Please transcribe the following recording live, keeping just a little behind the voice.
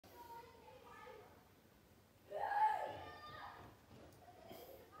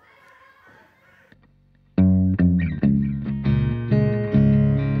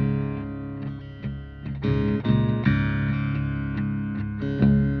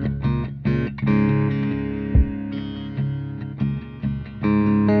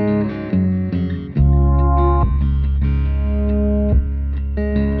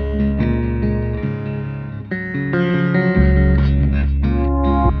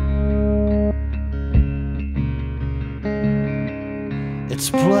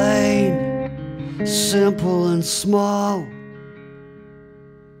simple and small,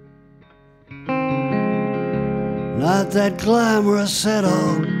 not that glamorous at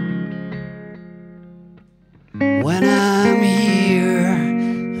all. When I'm here,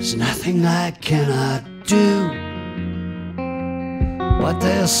 there's nothing I cannot do, but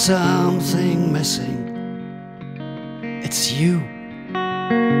there's something missing. It's you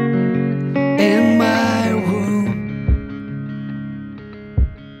in my room.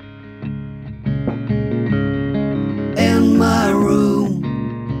 In my room.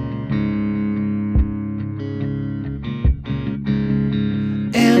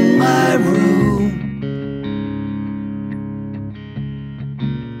 In my room.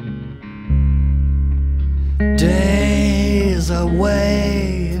 Days are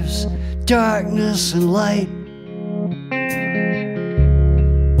waves, darkness and light.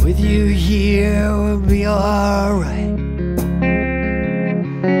 With you here would be alright.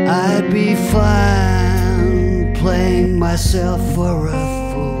 I'd be fine playing myself for a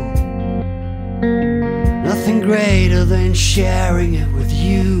fool. Nothing greater than sharing it with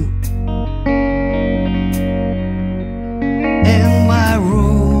you. In my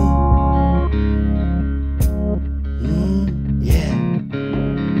room. Yeah.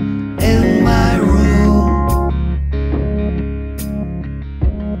 In my room.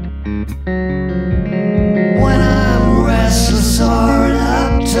 When I'm restless or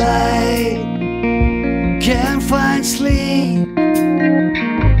uptight, can't find sleep,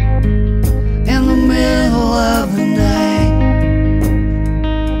 in the middle of the night,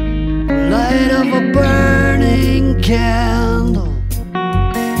 light of a burning candle,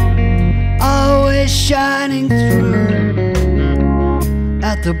 always shining through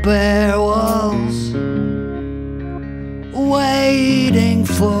at the bare walls, waiting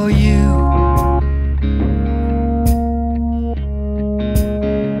for you.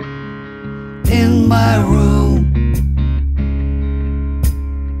 In my room.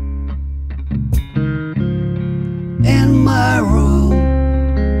 In my room.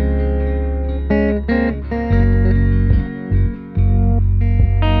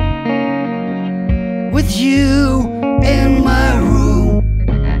 With you in my room.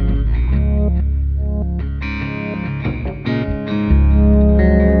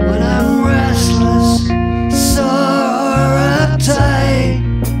 When I'm restless, sore, uptight,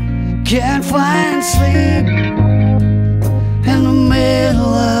 can't find sleep, in the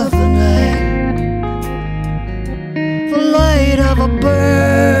middle of the night, the light of a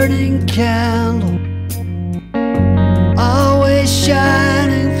burning candle, always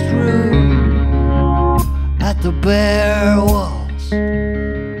shining through at the bare walls,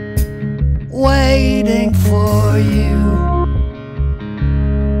 waiting for